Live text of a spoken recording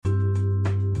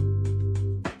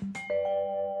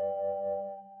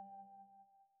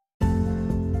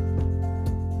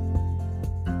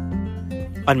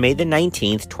On May the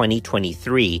 19th,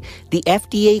 2023, the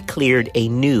FDA cleared a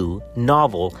new,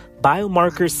 novel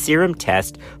biomarker serum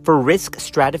test for risk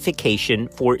stratification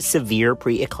for severe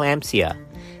preeclampsia.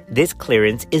 This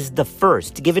clearance is the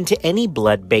first given to any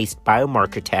blood-based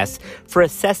biomarker test for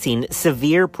assessing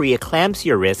severe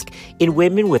preeclampsia risk in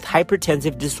women with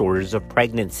hypertensive disorders of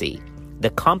pregnancy.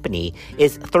 The company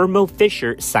is Thermo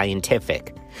Fisher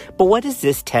Scientific. But what does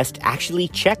this test actually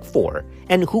check for?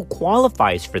 And who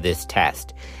qualifies for this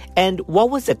test? And what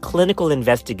was the clinical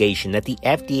investigation that the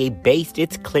FDA based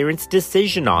its clearance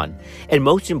decision on? And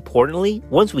most importantly,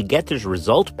 once we get this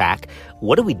result back,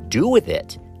 what do we do with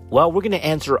it? Well, we're going to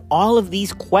answer all of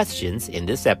these questions in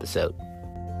this episode.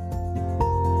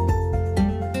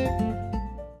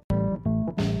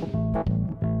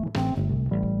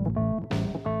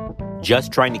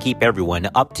 Just trying to keep everyone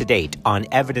up to date on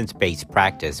evidence-based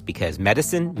practice because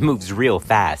medicine moves real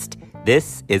fast.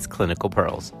 This is Clinical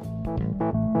Pearls.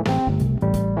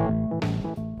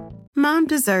 Mom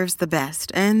deserves the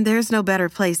best, and there's no better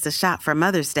place to shop for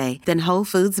Mother's Day than Whole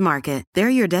Foods Market. They're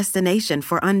your destination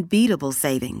for unbeatable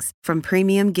savings, from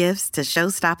premium gifts to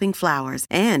show-stopping flowers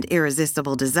and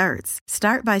irresistible desserts.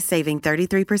 Start by saving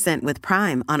 33% with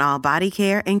Prime on all body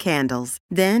care and candles.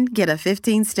 Then get a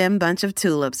 15-stem bunch of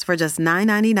tulips for just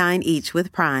 $9.99 each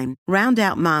with Prime. Round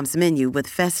out Mom's menu with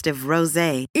festive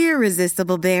rosé,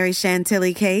 irresistible berry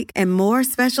chantilly cake, and more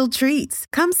special treats.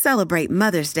 Come celebrate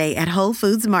Mother's Day at Whole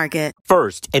Foods Market.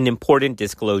 First, an important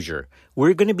disclosure.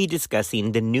 We're going to be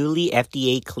discussing the newly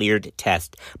FDA-cleared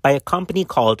test by a company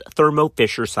called Thermo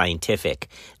Fisher Scientific.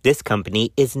 This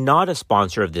company is not a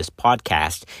sponsor of this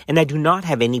podcast, and I do not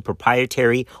have any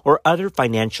proprietary or other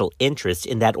financial interest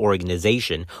in that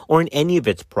organization or in any of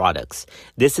its products.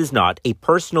 This is not a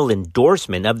personal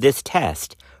endorsement of this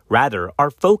test. Rather,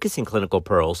 our focus in Clinical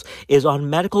Pearls is on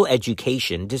medical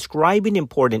education describing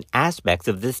important aspects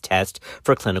of this test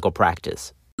for clinical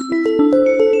practice.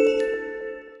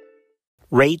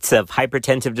 Rates of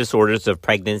hypertensive disorders of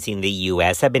pregnancy in the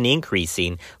U.S. have been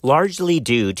increasing, largely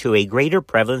due to a greater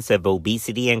prevalence of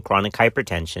obesity and chronic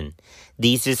hypertension.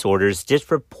 These disorders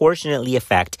disproportionately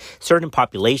affect certain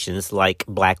populations like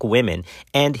Black women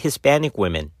and Hispanic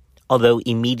women. Although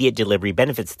immediate delivery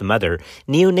benefits the mother,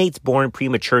 neonates born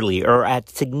prematurely are at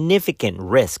significant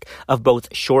risk of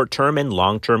both short-term and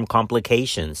long-term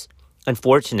complications.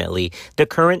 Unfortunately, the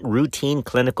current routine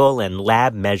clinical and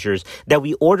lab measures that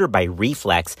we order by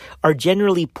reflex are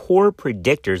generally poor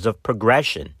predictors of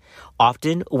progression.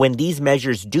 Often, when these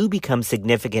measures do become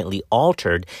significantly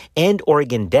altered, end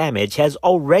organ damage has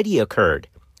already occurred.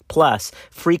 Plus,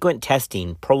 frequent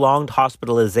testing, prolonged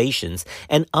hospitalizations,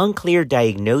 and unclear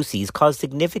diagnoses cause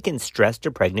significant stress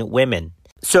to pregnant women.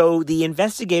 So the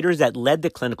investigators that led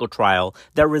the clinical trial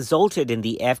that resulted in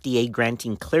the FDA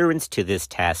granting clearance to this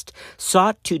test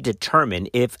sought to determine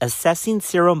if assessing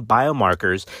serum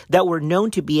biomarkers that were known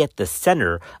to be at the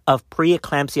center of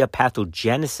preeclampsia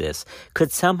pathogenesis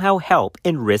could somehow help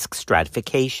in risk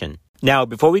stratification. Now,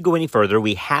 before we go any further,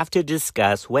 we have to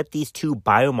discuss what these two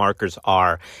biomarkers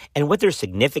are and what their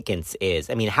significance is.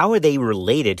 How are they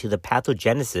related to the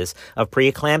pathogenesis of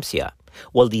preeclampsia?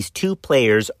 Well, these two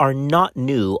players are not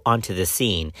new onto the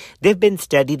scene. They've been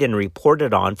studied and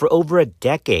reported on for over a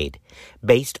decade.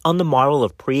 Based on the model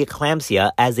of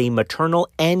preeclampsia as a maternal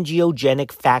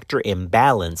angiogenic factor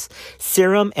imbalance,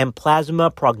 serum and plasma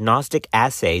prognostic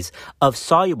assays of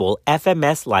soluble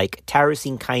FMS-like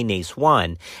tyrosine kinase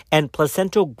 1 and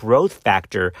placental growth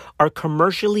factor are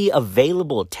commercially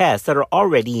available tests that are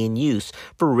already in use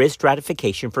for risk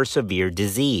stratification for severe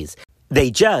disease. They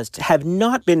just have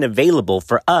not been available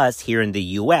for us here in the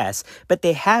U.S., but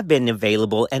they have been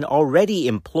available and already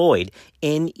employed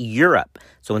in Europe.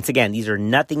 So once again, these are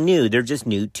nothing new. They're just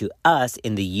new to us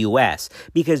in the U.S.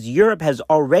 because Europe has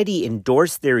already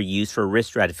endorsed their use for risk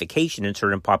stratification in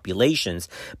certain populations,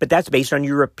 but that's based on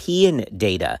European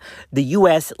data. The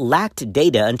U.S. lacked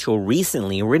data until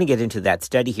recently, and we're going to get into that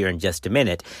study here in just a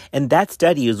minute. And that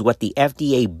study is what the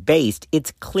FDA based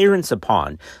its clearance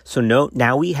upon. So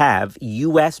now we have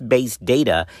U.S.-based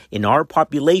data in our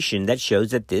population that shows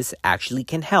that this actually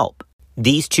can help.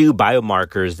 These two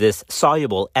biomarkers, this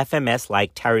soluble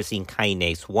FMS-like tyrosine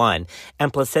kinase 1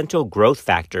 and placental growth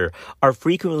factor, are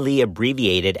frequently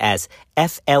abbreviated as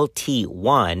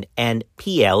FLT1 and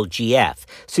PLGF.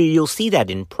 So you'll see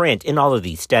that in print in all of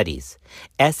these studies.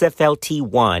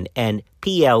 SFLT1 and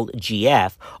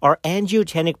PLGF are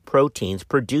angiogenic proteins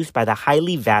produced by the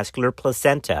highly vascular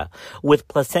placenta, with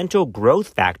placental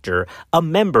growth factor a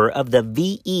member of the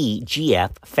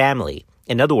VEGF family.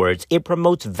 In other words, it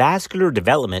promotes vascular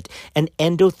development and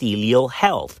endothelial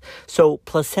health. So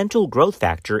placental growth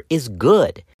factor is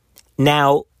good.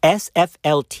 Now,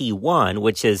 SFLT1,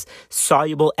 which is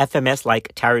soluble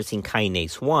FMS-like tyrosine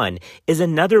kinase 1, is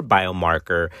another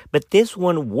biomarker, but this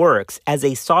one works as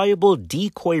a soluble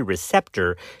decoy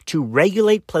receptor to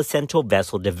regulate placental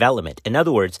vessel development. In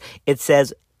other words, it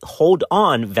says hold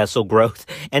on vessel growth,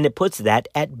 and it puts that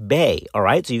at bay, all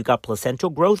right? So you've got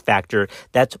placental growth factor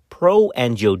that's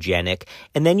pro-angiogenic,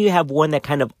 and then you have one that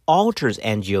kind of alters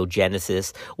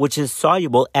angiogenesis, which is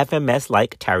soluble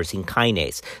FMS-like tyrosine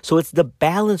kinase. So it's the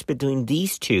balance between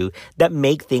these two that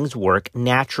make things work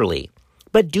naturally.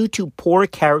 But due to poor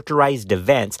characterized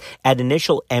events at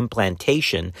initial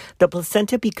implantation, the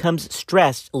placenta becomes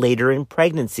stressed later in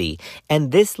pregnancy,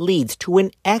 and this leads to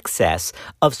an excess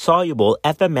of soluble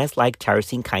FMS-like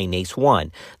tyrosine kinase 1,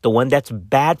 the one that's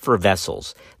bad for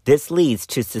vessels. This leads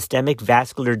to systemic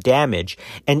vascular damage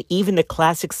and even the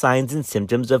classic signs and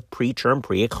symptoms of preterm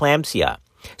preeclampsia.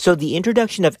 So the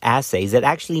introduction of assays that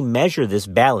actually measure this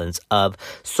balance of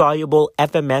soluble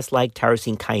FMS-like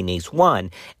tyrosine kinase 1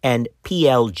 and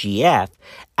PLGF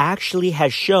actually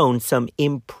has shown some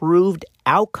improved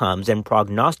outcomes and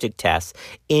prognostic tests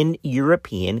in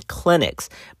European clinics.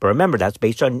 But remember, that's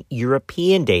based on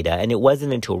European data, and it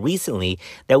wasn't until recently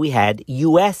that we had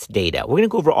U.S. data. We're going to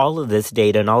go over all of this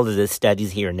data and all of this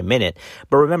studies here in a minute,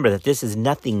 but remember that this is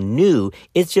nothing new.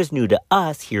 It's just new to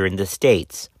us here in the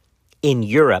States. In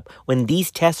Europe, when these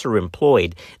tests are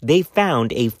employed, they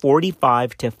found a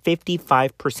 45 to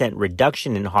 55%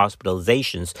 reduction in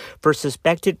hospitalizations for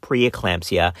suspected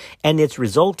preeclampsia, and it's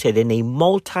resulted in a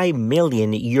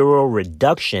multi-million euro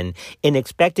reduction in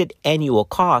expected annual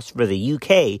costs for the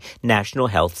UK national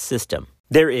health system.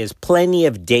 There is plenty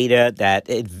of data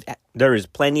that's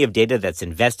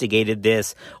investigated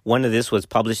this. One of this was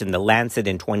published in The Lancet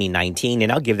in 2019,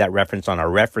 and I'll give that reference on our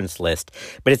reference list.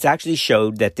 But it's actually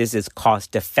showed that this is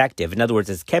cost effective. In other words,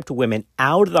 it's kept women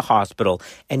out of the hospital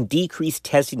and decreased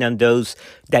testing on those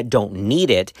that don't need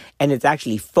it. And it's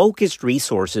actually focused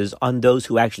resources on those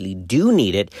who actually do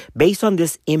need it based on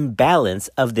this imbalance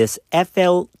of this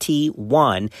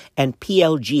FLT1 and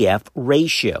PLGF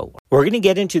ratio. We're going to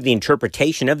get into the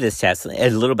interpretation of this test a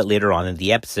little bit later on in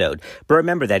the episode. But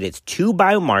remember that it's two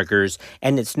biomarkers,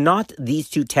 and it's not these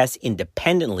two tests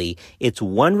independently. It's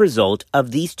one result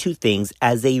of these two things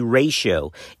as a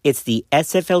ratio. It's the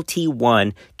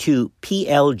SFLT1 to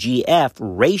PLGF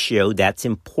ratio that's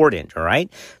important, all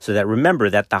right? So that remember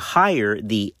that the higher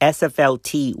the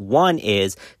SFLT1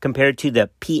 is compared to the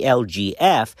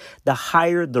PLGF, the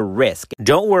higher the risk.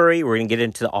 Don't worry, we're going to get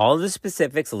into all of the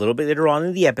specifics a little bit later on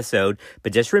in the episode,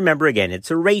 but just remember again,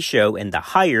 it's a ratio, and the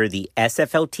higher the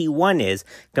SFLT1 is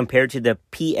compared to the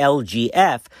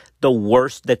PLGF, the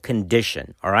worse the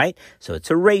condition, all right? So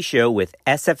it's a ratio with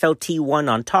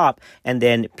SFLT1 on top and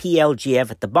then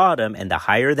PLGF at the bottom, and the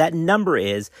higher that number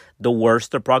is, the worse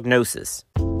the prognosis.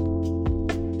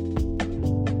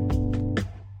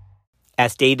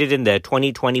 As stated in the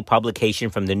 2020 publication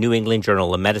from the New England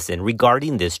Journal of Medicine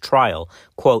regarding this trial,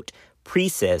 quote,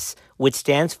 Praecis, which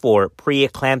stands for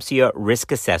Preeclampsia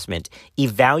Risk Assessment,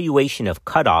 Evaluation of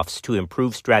Cutoffs to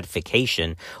Improve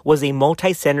Stratification, was a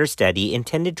multi-center study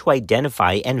intended to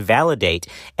identify and validate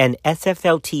an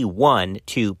SFLT1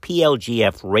 to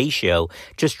PLGF ratio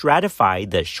to stratify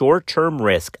the short-term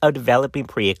risk of developing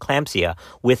preeclampsia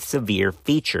with severe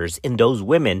features in those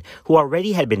women who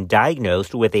already had been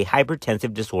diagnosed with a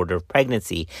hypertensive disorder of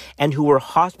pregnancy and who were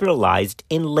hospitalized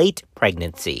in late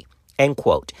pregnancy. End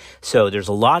quote. So there's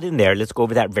a lot in there. Let's go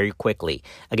over that very quickly.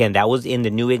 Again, that was in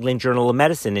the New England Journal of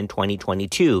Medicine in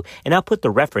 2022, and I'll put the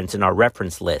reference in our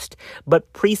reference list.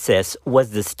 But Praecis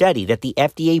was the study that the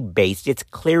FDA based its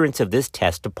clearance of this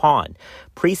test upon.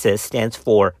 Praecis stands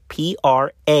for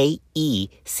Praecis,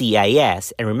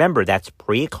 and remember, that's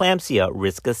Preeclampsia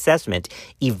Risk Assessment,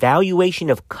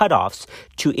 Evaluation of Cutoffs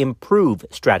to Improve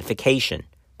Stratification.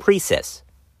 Praecis.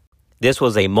 This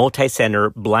was a multi-center,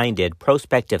 blinded,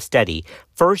 prospective study,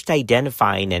 first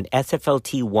identifying an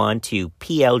SFLT1 to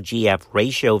PLGF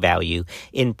ratio value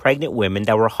in pregnant women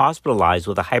that were hospitalized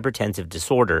with a hypertensive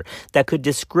disorder that could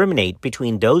discriminate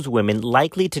between those women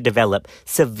likely to develop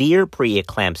severe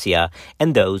preeclampsia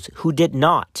and those who did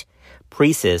not.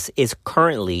 Praecis is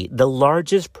currently the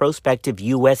largest prospective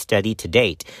U.S. study to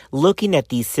date, looking at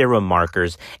these serum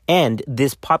markers, and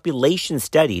this population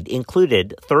studied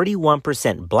included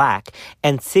 31% Black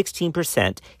and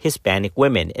 16% Hispanic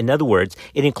women. In other words,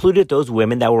 it included those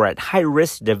women that were at high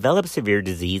risk to develop severe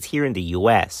disease here in the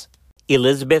U.S.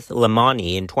 Elizabeth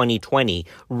Lamani in 2020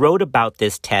 wrote about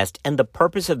this test and the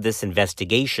purpose of this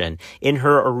investigation in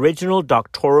her original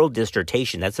doctoral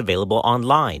dissertation that's available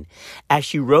online. As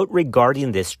she wrote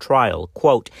regarding this trial,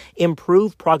 quote,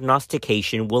 improved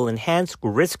prognostication will enhance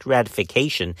risk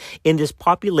stratification in this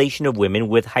population of women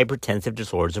with hypertensive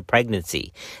disorders of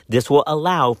pregnancy. This will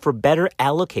allow for better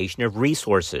allocation of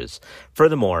resources.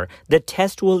 Furthermore, the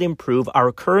test will improve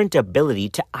our current ability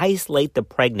to isolate the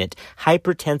pregnant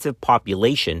hypertensive population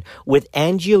with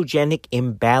angiogenic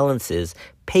imbalances,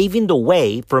 paving the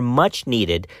way for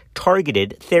much-needed,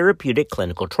 targeted therapeutic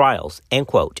clinical trials, end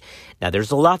quote. Now,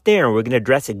 there's a lot there, and we're going to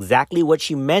address exactly what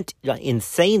she meant in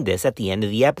saying this at the end of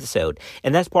the episode.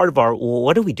 And that's part of our, well,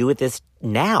 what do we do with this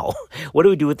now? What do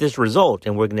we do with this result?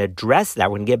 And we're going to address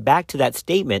that. We're going to get back to that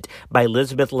statement by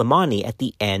Elizabeth Lamani at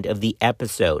the end of the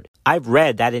episode. I've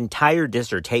read that entire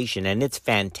dissertation, and it's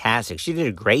fantastic. She did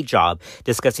a great job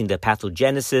discussing the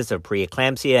pathogenesis of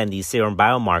preeclampsia and these serum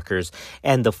biomarkers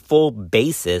and the full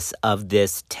basis of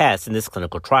this test in this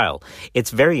clinical trial. It's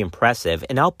very impressive,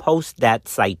 and I'll post that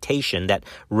citation, that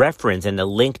reference, and a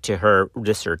link to her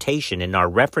dissertation in our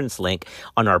reference link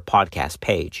on our podcast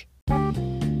page.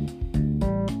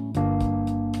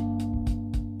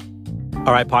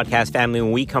 All right, podcast family,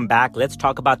 when we come back, let's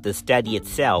talk about the study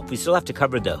itself. We still have to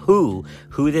cover the who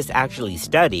this actually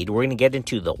studied. We're going to get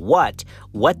into the what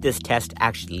this test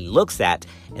actually looks at.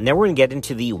 And then we're going to get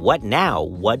into the what now.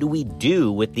 What do we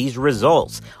do with these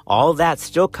results? All that's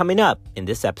still coming up in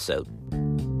this episode.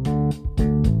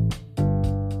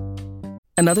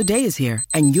 Another day is here,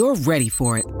 and you're ready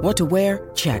for it. What to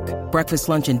wear? Check. Breakfast,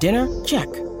 lunch, and dinner? Check.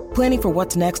 Planning for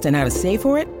what's next and how to save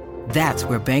for it? That's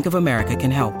where Bank of America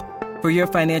can help. For your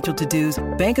financial to-dos,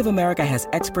 Bank of America has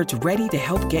experts ready to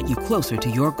help get you closer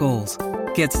to your goals.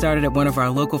 Get started at one of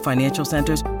our local financial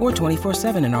centers or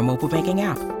 24/7 in our mobile banking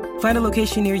app. Find a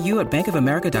location near you at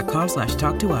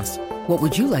bankofamerica.com/talktous. What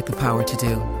would you like the power to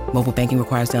do? Mobile banking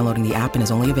requires downloading the app and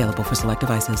is only available for select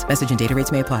devices. Message and data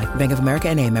rates may apply. Bank of America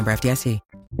N.A., member FDIC.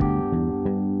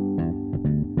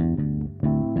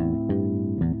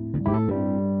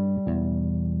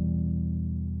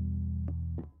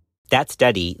 That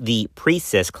study, the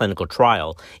Praecis clinical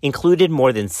trial, included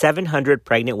more than 700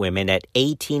 pregnant women at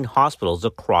 18 hospitals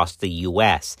across the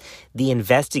U.S. The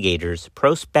investigators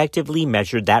prospectively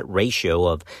measured that ratio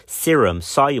of serum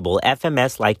soluble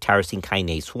FMS-like tyrosine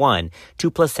kinase 1 to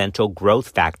placental growth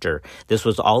factor. This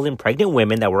was all in pregnant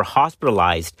women that were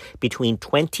hospitalized between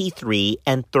 23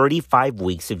 and 35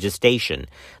 weeks of gestation.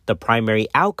 The primary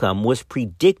outcome was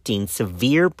predicting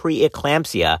severe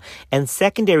preeclampsia and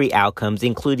secondary outcomes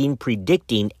including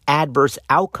predicting adverse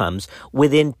outcomes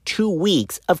within 2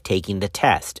 weeks of taking the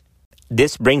test.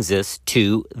 This brings us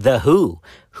to the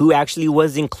who actually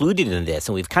was included in this,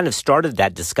 and we've kind of started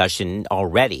that discussion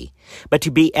already. But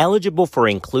to be eligible for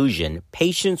inclusion,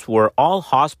 patients were all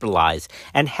hospitalized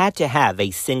and had to have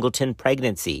a singleton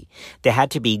pregnancy. They had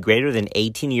to be greater than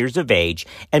 18 years of age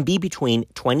and be between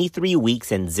 23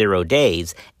 weeks and 0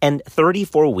 days and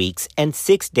 34 weeks and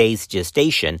 6 days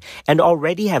gestation and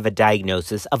already have a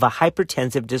diagnosis of a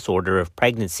hypertensive disorder of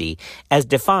pregnancy as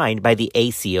defined by the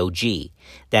ACOG.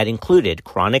 That included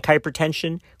chronic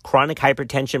hypertension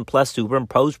plus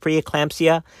superimposed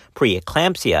preeclampsia,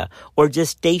 or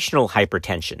gestational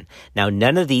hypertension. Now,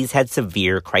 none of these had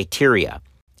severe criteria.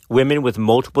 Women with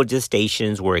multiple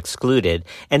gestations were excluded,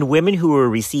 and women who were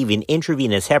receiving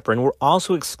intravenous heparin were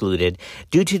also excluded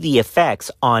due to the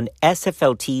effects on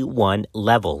SFLT1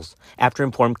 levels. After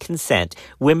informed consent,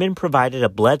 women provided a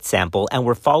blood sample and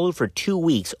were followed for 2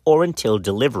 weeks or until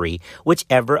delivery,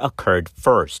 whichever occurred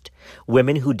first.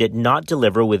 Women who did not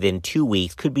deliver within 2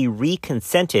 weeks could be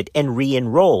reconsented and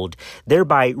re-enrolled,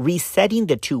 thereby resetting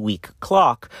the 2-week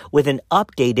clock with an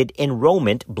updated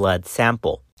enrollment blood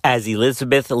sample. As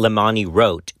Elizabeth Lamani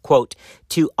wrote, quote,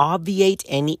 to obviate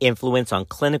any influence on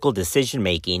clinical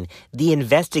decision-making, the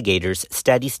investigators,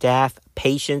 study staff,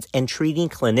 patients, and treating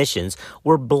clinicians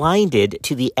were blinded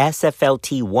to the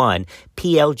SFLT1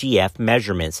 PLGF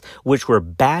measurements, which were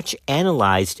batch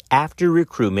analyzed after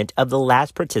recruitment of the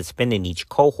last participant in each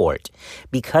cohort.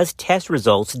 Because test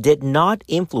results did not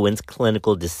influence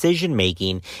clinical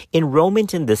decision-making,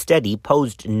 enrollment in the study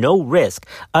posed no risk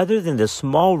other than the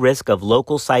small risk of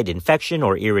local site infection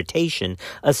or irritation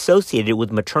associated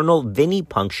with maternal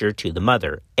venipuncture to the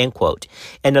mother, end quote.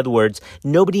 In other words,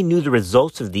 nobody knew the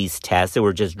results of these tests. They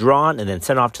were just drawn and then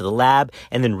sent off to the lab,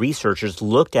 and then researchers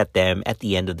looked at them at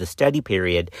the end of the study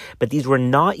period, but these were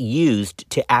not used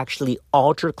to actually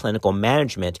alter clinical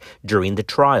management during the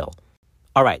trial.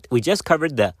 All right, we just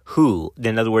covered the who,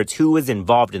 in other words, who was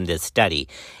involved in this study.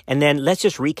 And then let's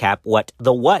just recap what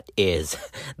the what is.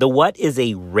 The what is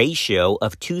a ratio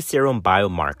of two serum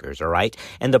biomarkers, all right?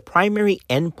 And the primary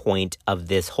endpoint of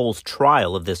this whole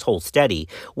trial, of this whole study,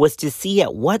 was to see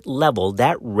at what level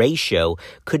that ratio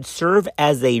could serve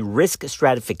as a risk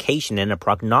stratification and a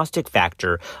prognostic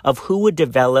factor of who would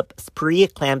develop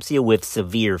preeclampsia with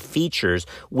severe features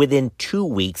within 2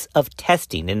 weeks of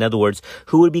testing. In other words,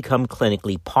 who would become clinically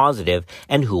positive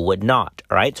and who would not.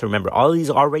 All right. So remember, all of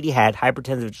these already had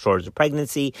hypertensive disorders of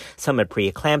pregnancy. Some had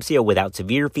preeclampsia without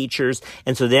severe features.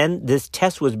 And so then this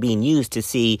test was being used to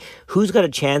see who's got a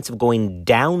chance of going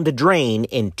down the drain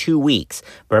in 2 weeks.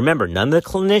 But remember, none of the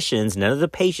clinicians, none of the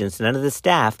patients, none of the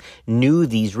staff knew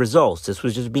these results. This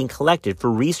was just being collected for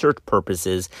research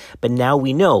purposes. But now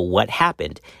we know what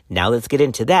happened. Now let's get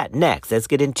into that next. Let's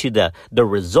get into the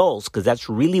results, because that's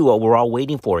really what we're all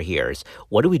waiting for here is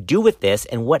what do we do with this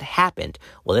and what happened?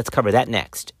 Well, let's cover that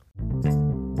next.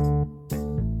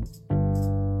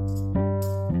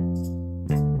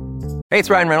 Hey, it's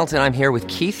Ryan Reynolds, and I'm here with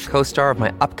Keith, co-star of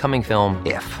my upcoming film,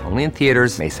 If, only in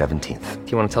theaters May 17th.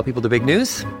 Do you want to tell people the big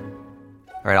news?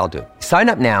 All right, I'll do it. Sign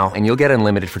up now and you'll get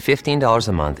unlimited for $15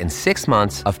 a month and 6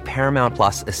 months of Paramount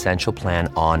Plus Essential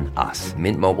Plan on us.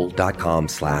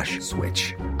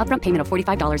 MintMobile.com/switch. Upfront payment of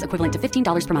 $45 equivalent to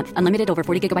 $15 per month. Unlimited over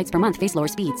 40 gigabytes per month. Face lower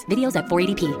speeds. Videos at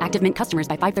 480p. Active Mint customers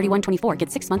by 531.24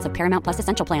 get 6 months of Paramount Plus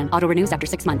Essential Plan. Auto renews after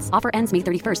 6 months. Offer ends May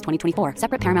 31st, 2024.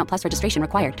 Separate Paramount Plus registration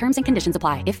required. Terms and conditions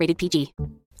apply if rated PG.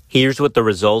 Here's what the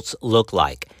results look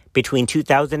like. Between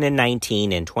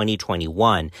 2019 and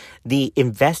 2021, the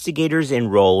investigators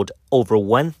enrolled over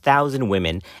 1,000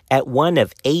 women at one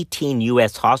of 18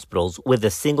 U.S. hospitals with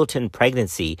a singleton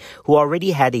pregnancy who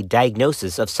already had a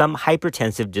diagnosis of some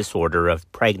hypertensive disorder of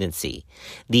pregnancy.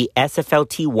 The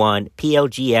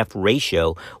SFLT1-PLGF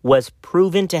ratio was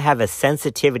proven to have a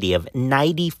sensitivity of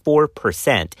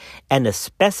 94% and a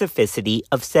specificity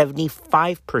of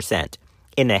 75%.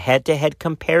 In a head-to-head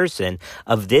comparison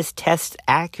of this test's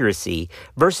accuracy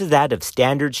versus that of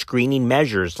standard screening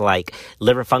measures like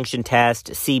liver function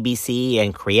test, CBC,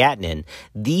 and creatinine,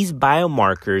 these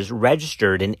biomarkers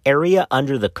registered an area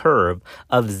under the curve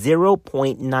of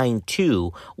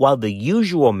 0.92, while the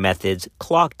usual methods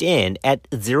clocked in at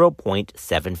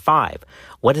 0.75.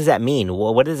 What does that mean?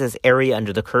 Well, what is this area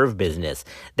under the curve business?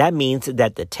 That means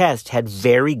that the test had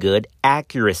very good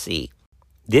accuracy.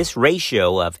 This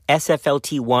ratio of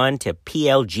SFLT1 to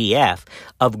PLGF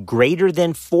of greater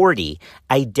than 40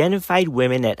 identified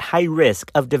women at high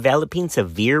risk of developing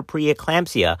severe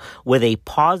preeclampsia with a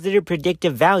positive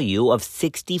predictive value of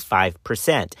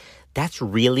 65%. That's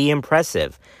really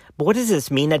impressive. But what does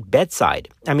this mean at bedside?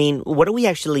 I mean, what are we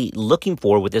actually looking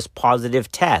for with this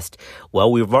positive test? Well,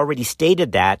 we've already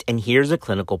stated that, and here's a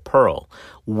clinical pearl.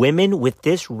 Women with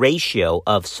this ratio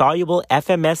of soluble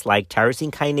FMS-like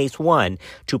tyrosine kinase 1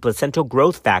 to placental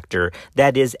growth factor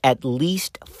that is at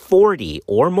least 40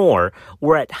 or more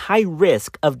were at high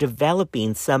risk of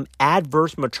developing some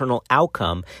adverse maternal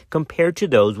outcome compared to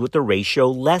those with a ratio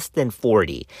less than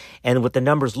 40. And what the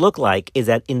numbers look like is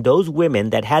that in those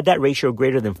women that had that ratio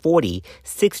greater than 40,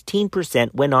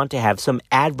 16% went on to have some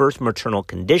adverse maternal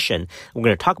condition. We're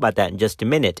going to talk about that in just a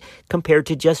minute, compared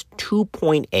to just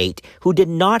 2.8 who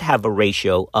did not have a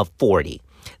ratio of 40.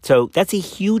 So that's a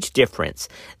huge difference.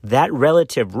 That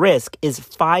relative risk is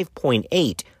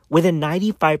 5.8 with a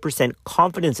 95%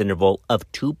 confidence interval of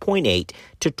 2.8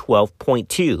 to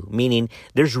 12.2, meaning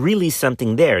there's really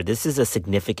something there. This is a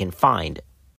significant find.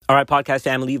 All right, podcast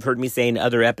family, you've heard me say in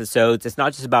other episodes, it's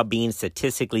not just about being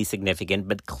statistically significant,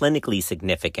 but clinically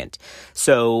significant.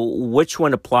 So which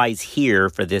one applies here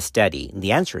for this study? And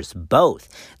the answer is both.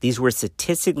 These were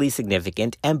statistically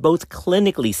significant and both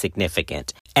clinically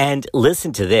significant. And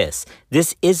listen to this.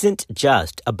 This isn't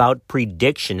just about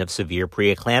prediction of severe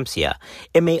preeclampsia.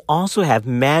 It may also have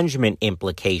management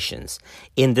implications.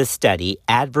 In this study,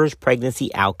 adverse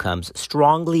pregnancy outcomes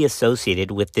strongly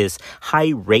associated with this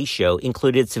high ratio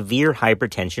included severe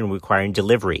hypertension requiring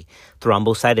delivery,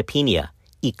 thrombocytopenia,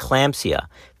 eclampsia,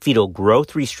 fetal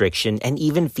growth restriction, and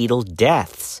even fetal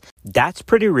deaths. That's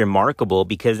pretty remarkable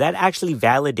because that actually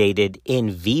validated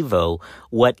in vivo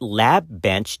what lab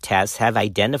bench tests have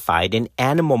identified in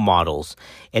animal models.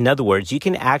 In other words, you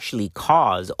can actually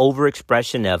cause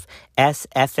overexpression of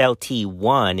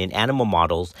SFLT1 in animal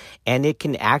models, and it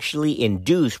can actually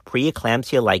induce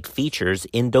preeclampsia-like features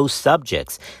in those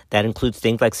subjects. That includes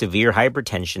things like severe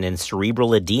hypertension and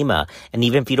cerebral edema, and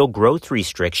even fetal growth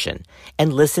restriction.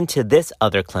 And listen to this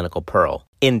other clinical pearl.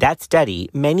 In that study,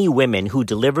 many women who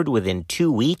delivered within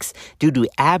 2 weeks due to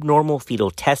abnormal fetal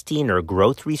testing or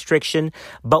growth restriction,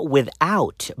 but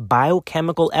without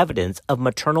biochemical evidence of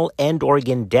maternal end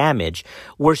organ damage,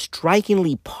 were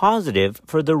strikingly positive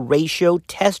for the ratio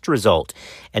test result.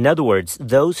 In other words,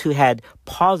 those who had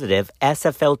positive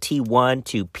SFLT1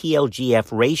 to PLGF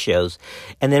ratios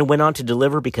and then went on to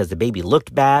deliver because the baby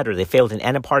looked bad or they failed an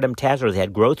antepartum test or they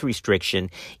had growth restriction,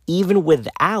 even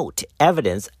without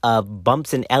evidence of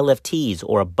bumps in LFTs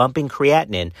or a bump in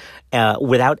creatinine,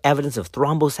 without evidence of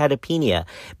thrombocytopenia,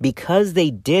 because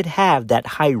they did have that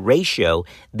high ratio,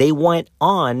 they went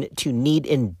on to need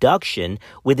induction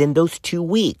within those 2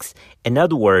 weeks. In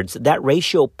other words, that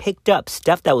ratio picked up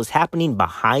stuff that was happening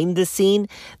behind the scene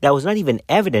that was not even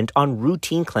evident on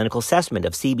routine clinical assessment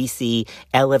of CBC,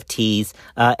 LFTs,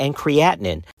 and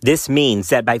creatinine. This means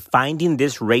that by finding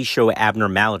this ratio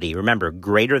abnormality, remember,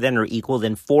 greater than or equal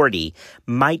than 40,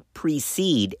 might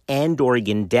precede end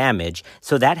organ damage.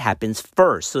 So that happens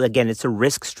first. So again, it's a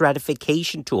risk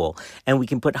stratification tool. And we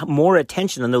can put more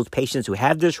attention on those patients who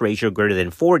have this ratio greater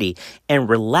than 40 and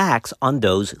relax on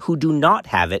those who do not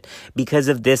have it, because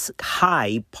of this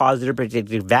high positive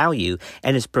predictive value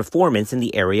and its performance in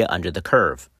the area under the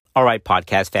curve. All right,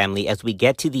 podcast family, as we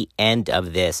get to the end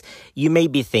of this, you may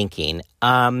be thinking,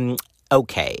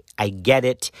 okay, I get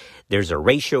it. There's a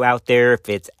ratio out there. If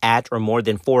it's at or more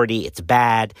than 40, it's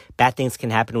bad. Bad things can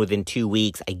happen within 2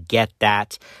 weeks. I get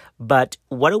that. But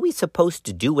what are we supposed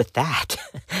to do with that?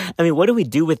 I mean, what do we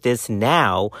do with this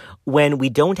now when we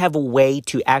don't have a way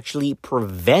to actually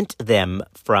prevent them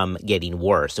from getting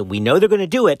worse? So we know they're going to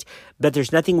do it, but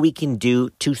there's nothing we can do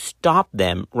to stop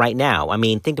them right now. I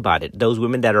mean, think about it. Those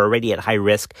women that are already at high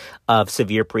risk of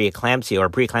severe preeclampsia or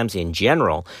preeclampsia in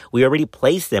general, we already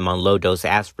place them on low-dose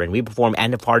aspirin. We perform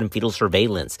antepartum fetal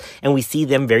surveillance, and we see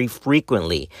them very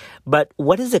frequently. But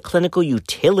what is the clinical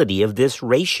utility of this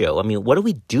ratio? I mean, what do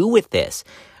we do with this?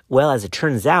 Well, as it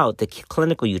turns out, the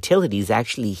clinical utility is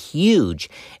actually huge,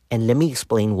 and let me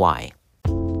explain why.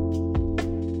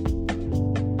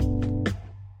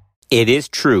 It is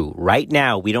true. Right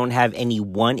now, we don't have any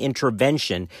one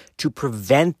intervention to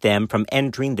prevent them from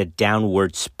entering the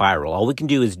downward spiral. All we can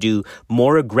do is do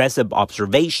more aggressive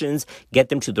observations, get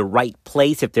them to the right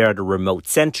place if they're at a remote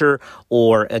center,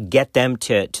 or get them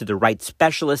to the right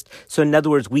specialist. So in other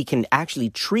words, we can actually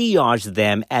triage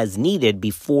them as needed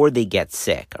before they get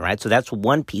sick. All right. So that's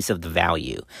one piece of the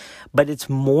value. But it's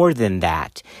more than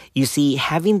that. You see,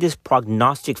 having this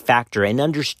prognostic factor and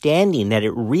understanding that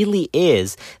it really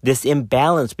is this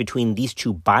imbalance between these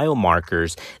two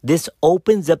biomarkers, this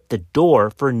opens up the door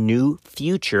for new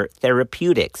future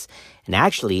therapeutics. And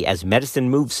actually, as medicine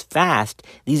moves fast,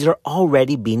 these are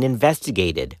already being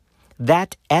investigated.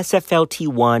 That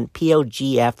SFLT1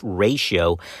 PLGF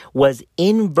ratio was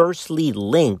inversely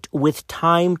linked with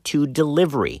time to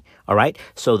delivery. All right.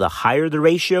 So the higher the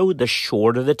ratio, the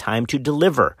shorter the time to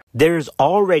deliver. There's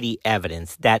already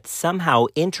evidence that somehow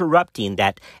interrupting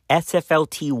that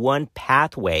SFLT1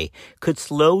 pathway could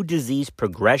slow disease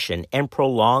progression and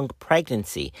prolong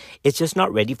pregnancy. It's just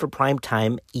not ready for prime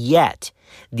time yet.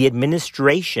 The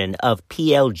administration of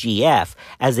PLGF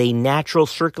as a natural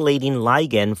circulating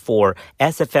ligand for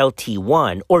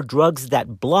SFLT1 or drugs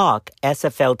that block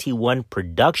SFLT1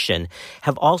 production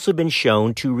have also been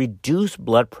shown to reduce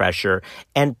blood pressure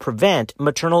and prevent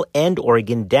maternal end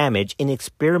organ damage in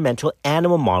experimental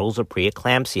animal models of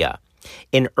preeclampsia.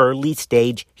 In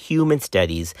early-stage human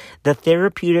studies, the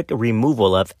therapeutic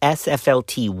removal of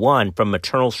SFLT1 from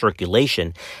maternal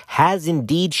circulation has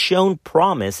indeed shown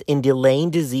promise in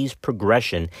delaying disease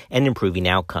progression and improving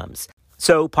outcomes.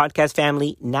 So, podcast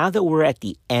family, now that we're at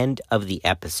the end of the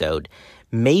episode,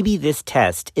 maybe this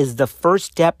test is the first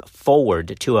step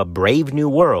forward to a brave new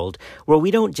world where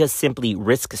we don't just simply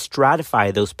risk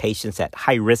stratify those patients at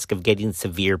high risk of getting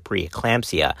severe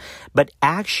preeclampsia, but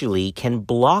actually can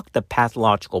block the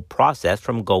pathological process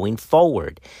from going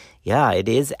forward. Yeah, it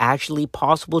is actually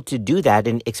possible to do that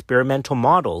in experimental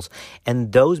models,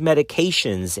 and those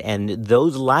medications and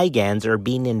those ligands are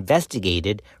being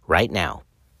investigated right now.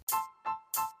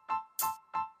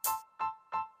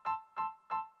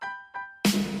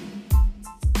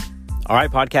 All right,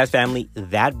 podcast family,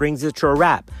 that brings us to a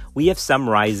wrap. We have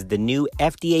summarized the new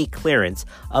FDA clearance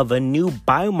of a new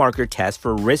biomarker test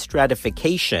for risk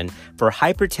stratification for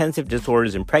hypertensive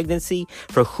disorders in pregnancy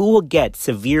for who will get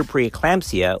severe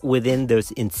preeclampsia within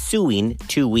those ensuing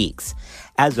 2 weeks.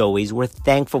 As always, we're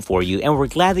thankful for you, and we're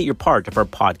glad that you're part of our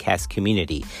podcast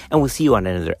community. And we'll see you on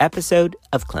another episode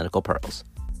of Clinical Pearls.